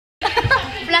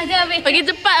habis. Bagi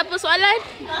cepat apa soalan?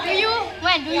 Do you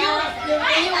watch?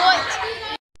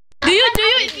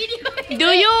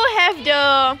 Do you have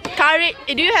the courage?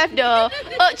 Do you have the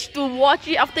urge to watch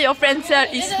it after your friend said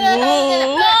it's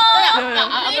woo?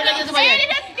 Apa lagi tu bayar? Dia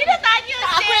dah tanya.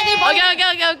 Aku nak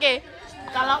tengok. Okay.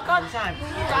 Kalau kau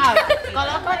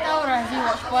tahu Razi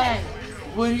watch porn,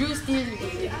 will you still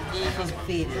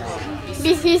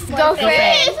be his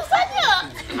Girlfriend. Susahnya.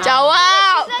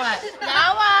 Jawab.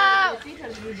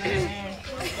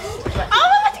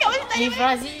 Apa macam kat tanya? If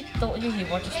Razi told you he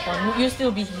watches porn, would you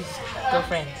still be his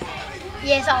girlfriend?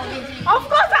 Yes, obviously. Of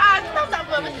course lah. Tak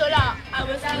apa, betul lah. I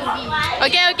will still be.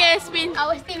 Okay, spin.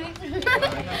 I will still be.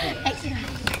 Excellent.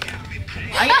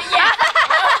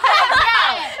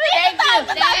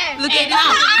 Look at this.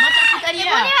 Macam aku tadi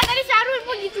lah. Boleh lah, tadi Sharul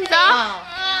pun gitu.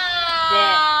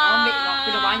 Ambil aku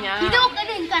dah banyak. Kita mau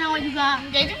kena ikan awak juga.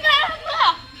 Jadi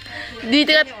kenapa? Di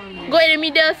tengah go in the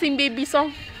middle sing baby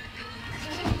song.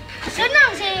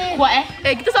 Senang sih. Kuat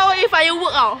Kita sama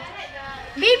firework tau.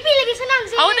 Baby lagi senang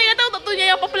sih. Awak tak tahu tak tu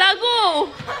yang apa lagu.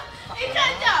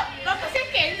 Sekejap. Berapa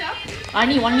second sah?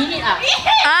 Ni 1 minute lah.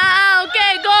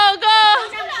 Okay, go.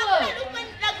 Lupa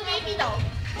lagu baby tau.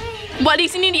 Buat di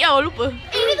sini dia lupa.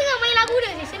 Ini tengah main lagu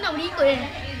dah sih. Senang boleh ikut kan.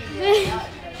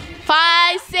 5,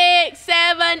 6,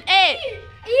 7, 8.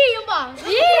 Yang bang.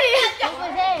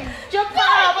 Cepat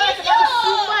lah. Boleh cakap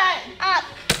cepat.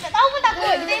 Tak tahu pun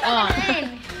takut. Kita tengok kan.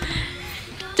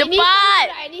 Cepat.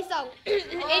 Ini song.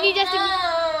 Ini just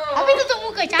habis tutup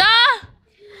muka cakap. Dah.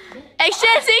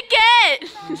 Action sikit.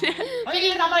 Okay,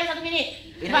 kita tambah 1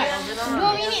 minit. 2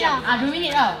 minit lah. 2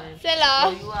 minit lah. Salah.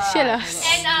 Syalah.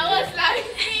 And I was like,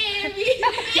 baby.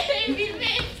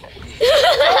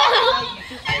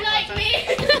 I like me.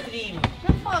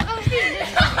 Nampak kau mesti.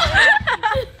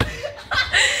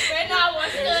 When I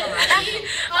was 13.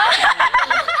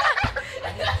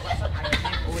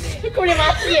 Kau boleh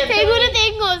mati ya. Cikgu dah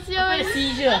tengok siapa.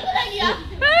 Seizure.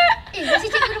 Mesti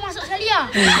cikgu dah masuk sekali lah.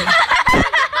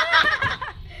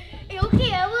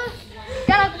 Okey apa?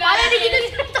 Jangan kepala dia kita.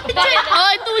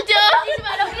 Itu je.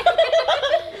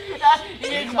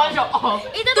 Ini kembali shop.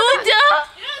 Itu je.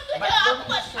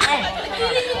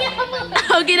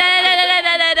 Okay, dah.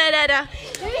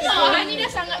 Hanidah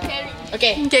sangat caring.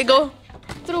 Okay, go.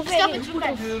 True friend.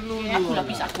 Aku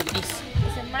lapis aku, please.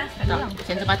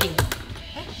 Center parting.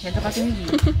 Center parting lagi.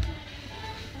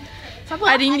 Siapa?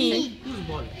 Arini.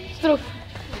 True.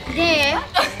 Dia.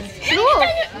 True.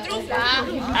 True lah.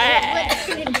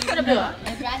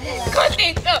 Kau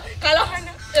tengok kalau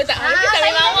Hana tak Hafiz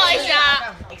tak lama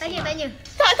Aisyah. Tanya.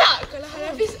 Tak. Kalau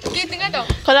Hafiz dia tengah tau.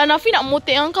 Kalau Nafi nak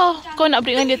motek dengan kau nak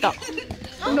break dengan dia tak?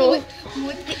 No.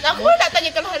 Aku nak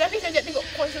tanya kalau Hafiz ajak tengok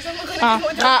konser sama kau nak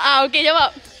tengok tak? Okay,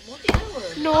 jawab.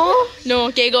 No,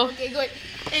 okay, go. Okay, good.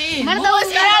 Mana tahu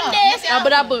sekarang dia. Apa?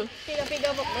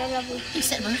 Pegang berapa.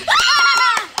 Set banget.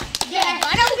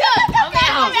 Mana buka? Ambil.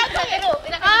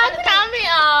 Aku tak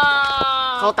ambil.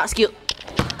 Kau tak skill.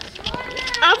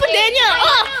 Apa dia?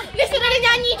 Dia sudah ada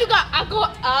nyanyi juga. Aku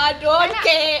don't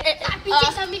care. Tak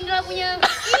picit sambil dia punya.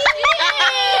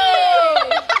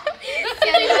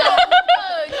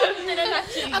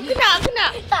 Aku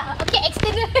nak. Tak. Okay,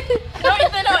 external. No,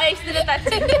 external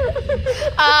touching.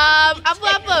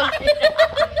 Apa?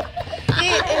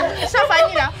 So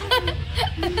funny lah.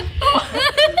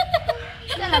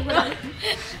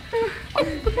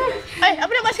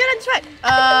 Apa nak buat sekarang cepat?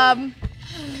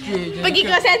 Pergi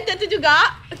ke center tu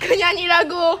juga. Kau nyanyi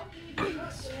lagu.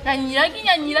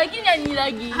 Nyanyi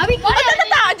lagi. Habis kau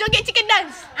tak. Joget chicken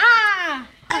dance.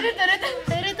 Tara.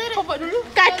 Kau buat dulu.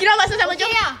 Kaki lah masuk sama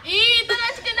jom. Tak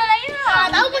nak chicken dah lain lah.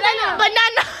 Tak tahu pun tak nak.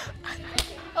 Banana.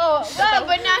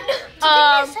 Banana.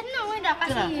 Senang pun dah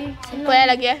kasih.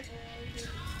 Apa lagi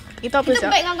Itu apa Kita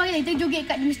baik dengan kau kita joget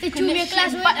kat Mr. Chu punya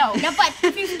kelas pun dapat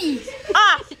 250.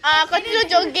 Kau dulu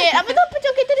joget. Apa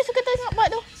joget tu dia suka tengok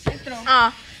buat tu?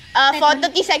 For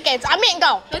 30 seconds. Ambil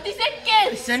kau. 30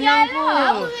 seconds. Senang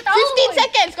pun. 15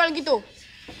 seconds kalau gitu.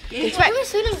 Okay, cepat.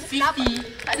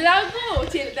 50. Tak ada lagu.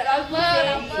 Tak lagu.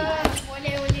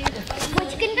 Boleh.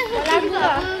 Buat chicken dance buat lagu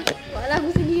lah. Buat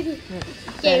lagu sendiri.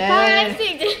 Okay,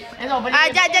 5, 6.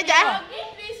 Jap.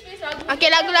 Okay,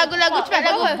 lagu cepat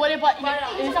lagu. Boleh buat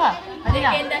ini sama?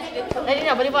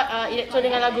 Hanidah boleh buat electro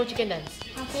dengan lagu chicken dance.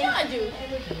 Siap je.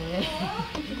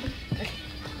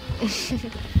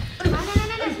 Mana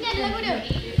sini ada lagu dia.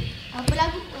 Apa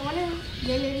lagu? Mana?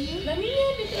 Galeri.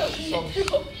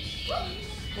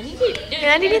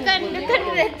 Nanti dia Dekat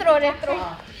retro.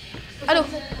 Aduh.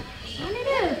 Mana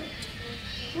dia?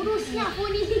 Urus siap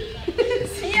pun ni.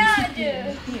 Siap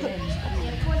je.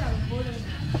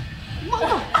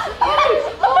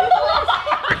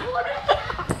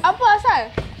 Apa asal?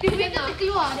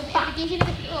 Ada application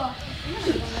dekat TikTok.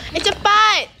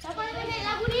 Cepat. Siapa nak cari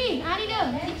lagu ni?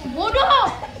 Hanidah. Bodoh.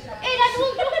 Dah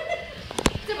tunggu.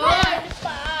 Cepat.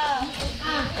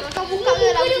 Kau buka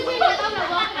ke lagu ni? Kau tahu nak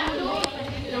buat bodoh.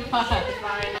 Cepat.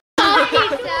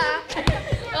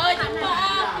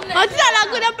 Oh, tu tak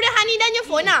lagu daripada Hanidahnya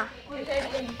phone lah.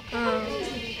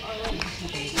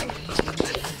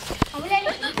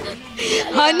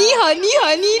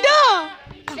 Hanidah.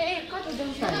 Kau tu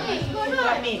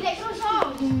jangan. Electro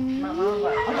song.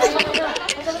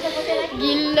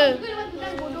 Gila.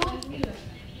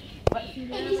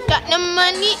 Tak ada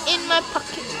money in my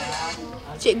pocket.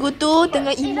 Cikgu tu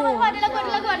tengah emo. Ada lagu.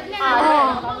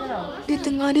 Dia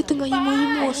tengah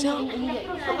emo siang.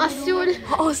 Asyul.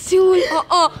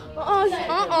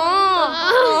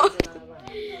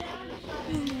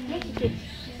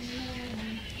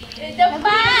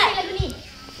 Cepat.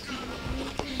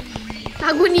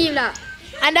 Lagu ni pula.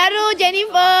 Andaru,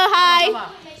 Jennifer, hi.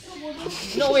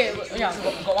 No way. Yeah,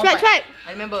 got one Cepat.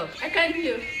 I remember.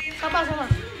 Sabar.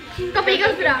 Kau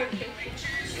pegang sudah.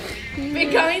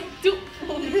 Pegang itu.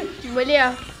 Boleh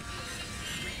lah.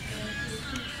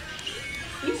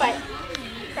 Lipat.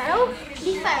 Tak tahu.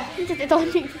 Lipat. Macam tak tahu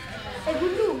ni.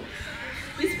 Gundu.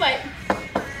 Lipat.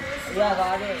 Ya,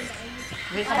 tak ada.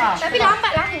 Wait, sabar. Tapi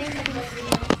lambat lah ni.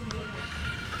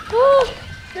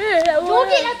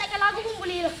 Joget lah takkan lagu pun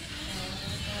boleh lah.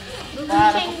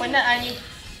 Aku penat lah ni.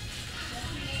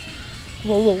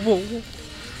 Wow.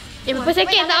 Berapa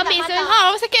second tak habis tu?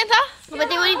 Berapa second tak? Apa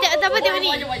tengok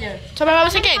ni? Tengok ni. Sampai berapa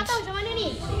second? Tak tahu macam mana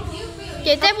ni.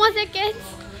 Okay, 10 more seconds.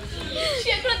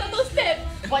 Shit, aku dah tak tahu step.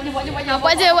 Buat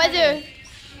je. Buat je.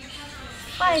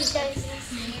 Fine, guys.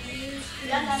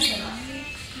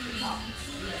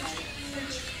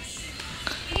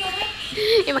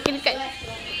 Makin dekat.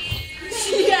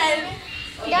 Sial.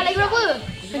 Dah lagi berapa?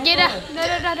 Okay dah.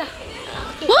 Dah.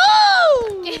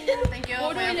 Woo! Thank you.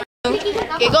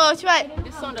 Okay, go cepat.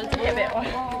 This song doesn't have it.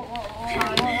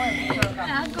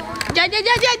 Jap.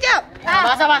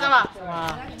 Sabar.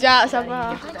 Jap,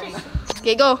 sabar.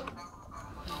 Okay, go.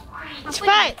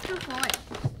 Cepat.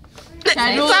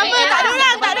 Sharul. Sama,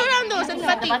 tak ada orang tu.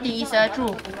 Sempati. Sempati is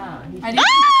true. Habis.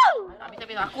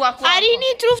 Aku.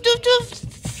 Arini, truth.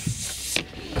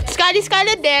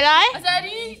 Sekali-sekala there lah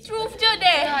Arini, truth je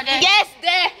deh. Yes,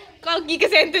 there. Kau pergi ke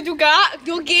center juga.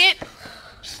 Joget.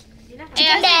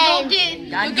 Joget.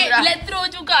 Joget electro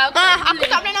juga. Aku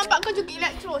tak pernah nampak kau joget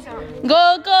electro sekarang.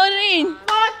 Go, Rin.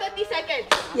 30 seconds.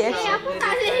 Yes. Aku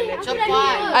tak boleh.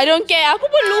 Cepat. I don't care. Aku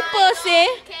pun lupa sih.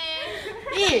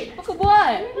 Apa kau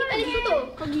buat? Ni tadi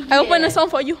tutup. I open a song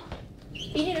for you.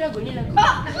 Ini lagu. Gila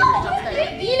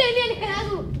ni ada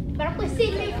lagu. Berapa sen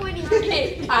telefon ni?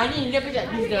 Ni dia kejap.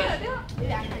 Dia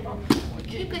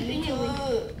ketunya pun.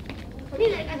 Ni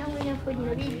nak dekat nama yang phone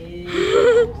ni.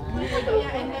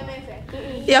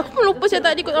 Ya, aku pun lupa saya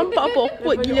tadi kau nampak apa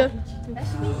awkward gila.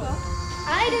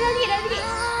 Ay, dah lagi.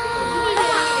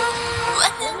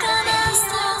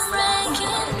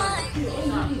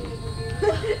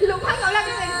 Lupa kau lah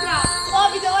kata extra.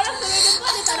 Oh, bila orang suruh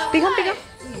depan dia tak nak. Pegang.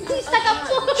 Setakat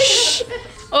pun.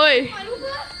 Oi.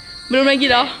 Belum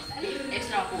lagi dah.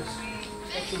 Extra aku.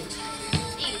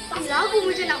 Lagu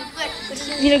macam nak buat.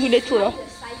 Ni lagu electro lah.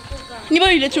 Ni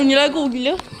baru electro ni lagu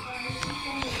gila.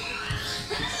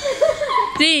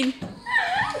 Rin.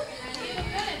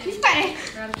 Cepat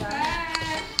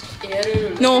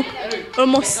No.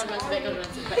 Almost.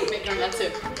 Background dancer.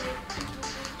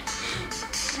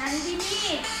 Nanti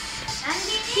ni.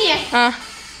 Ni Ah.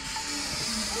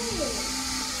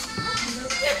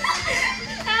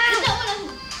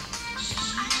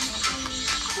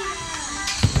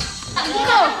 Tak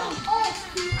buka.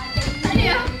 Ada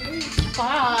ya?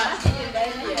 Cepat.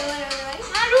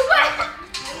 Lupa.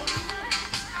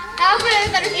 Apa yang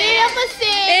tak ada? Apa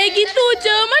sih? Gitu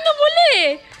je. Mana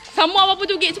boleh? Sama apa-apa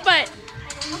joget cepat.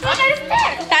 Tak ada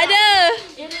step. Tak ada.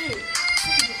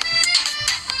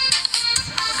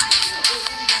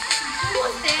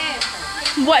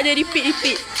 Buat dia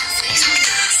repeat.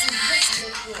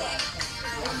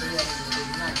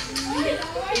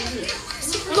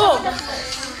 Go.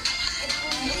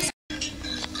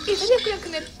 Tadi aku yang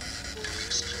kena.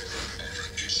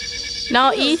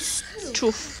 Now is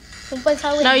truth. Perempuan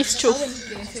sawit. Now is truth.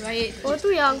 Oh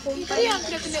tu yang perempuan. Yang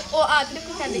kena.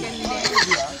 Kena dengan dia.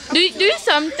 Do you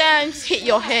sometimes hate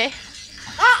your hair?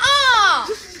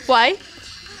 Why?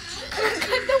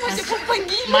 Kata macam perempuan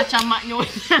gila. Macam mak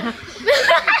nyonya.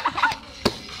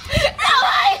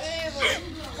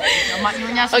 Mak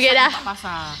nyonya Okay, dah.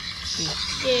 Pasar.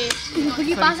 Okay.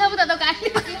 Pergi pasar pun tak tahu kat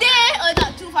mana. Tak,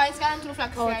 truth lah. Sekarang truth lah.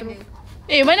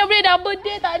 Mana boleh double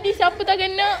dare tadi? Siapa tak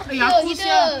kena? Aku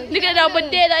siap. Dia kena double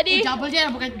dare tadi. Double dare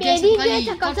bukan dare Jadi satu kali. dia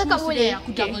cakap-cakap Kau boleh. Aku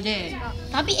double dare.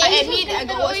 Tapi I admit I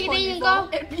got watch porn before.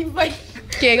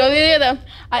 Okay, kau kata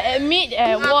I admit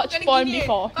I watch porn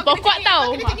before. Kau kuat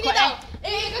tau. Kau kena tau.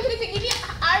 Kau kena tengok gini.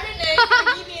 Aaron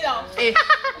gini tau.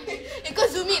 Kau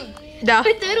zoom in. Dah.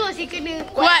 terus dia kena.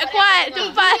 Kuat,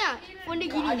 cepat. Phone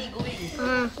dia gini.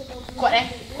 Kuat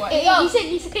Kuat. Listen.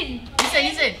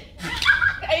 Listen.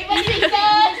 Everybody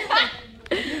listen.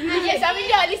 Yes,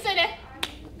 Hanidah, listen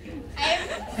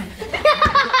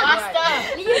Faster.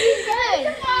 Listen.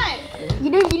 You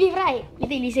don't believe, right? You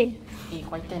take listen.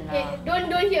 Quieten lah.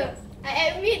 Don't hear.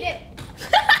 I admit that.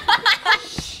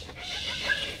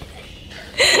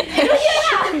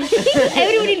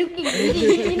 Everybody looking.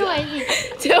 You know what I mean?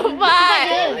 Cepat.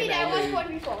 I admit that I watched porn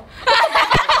before.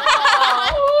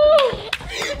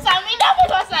 Hanidah pun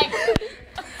was like.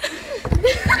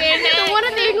 Semua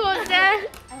orang tengok kan?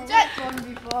 Porn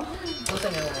before.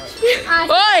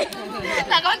 Oi.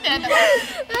 Tak konten.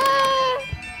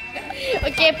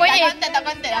 Okay, point A. Tak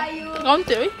konten.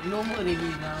 Counter weh. Normal ready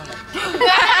now.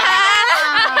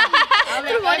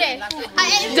 Terus boleh.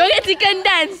 Joget chicken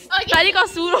dance. Tadi kau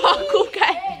suruh aku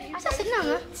kan. Asal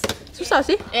senang ah? Susah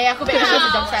sih. Aku baik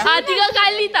sejam saya. 3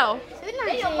 kali tau. Senang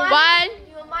je.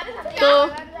 1, 2.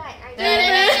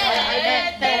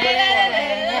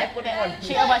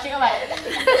 Shake abad.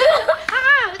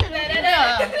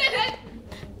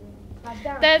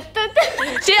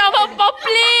 Shake off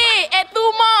properly. Add 2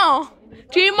 more.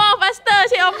 3 more faster.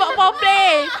 Shake off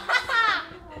properly.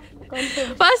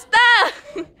 Faster.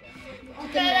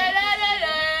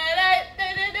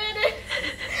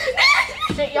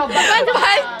 Shake your butt.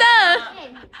 Faster.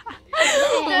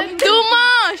 2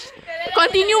 more.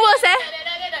 Continuous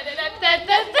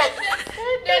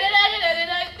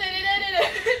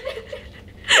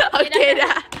Okay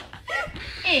dah.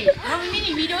 Berapa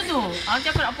minit video tu? Nanti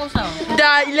aku nak post tau.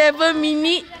 Dah 11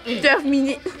 minit 12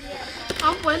 minit.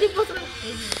 Apa nanti post lagi.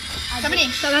 Siapa ni?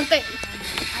 Tak lantai.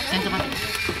 Center button.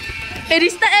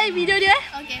 Restart video dia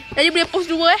Okay. Jadi boleh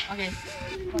post 2 Okay.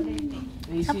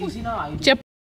 Cepat.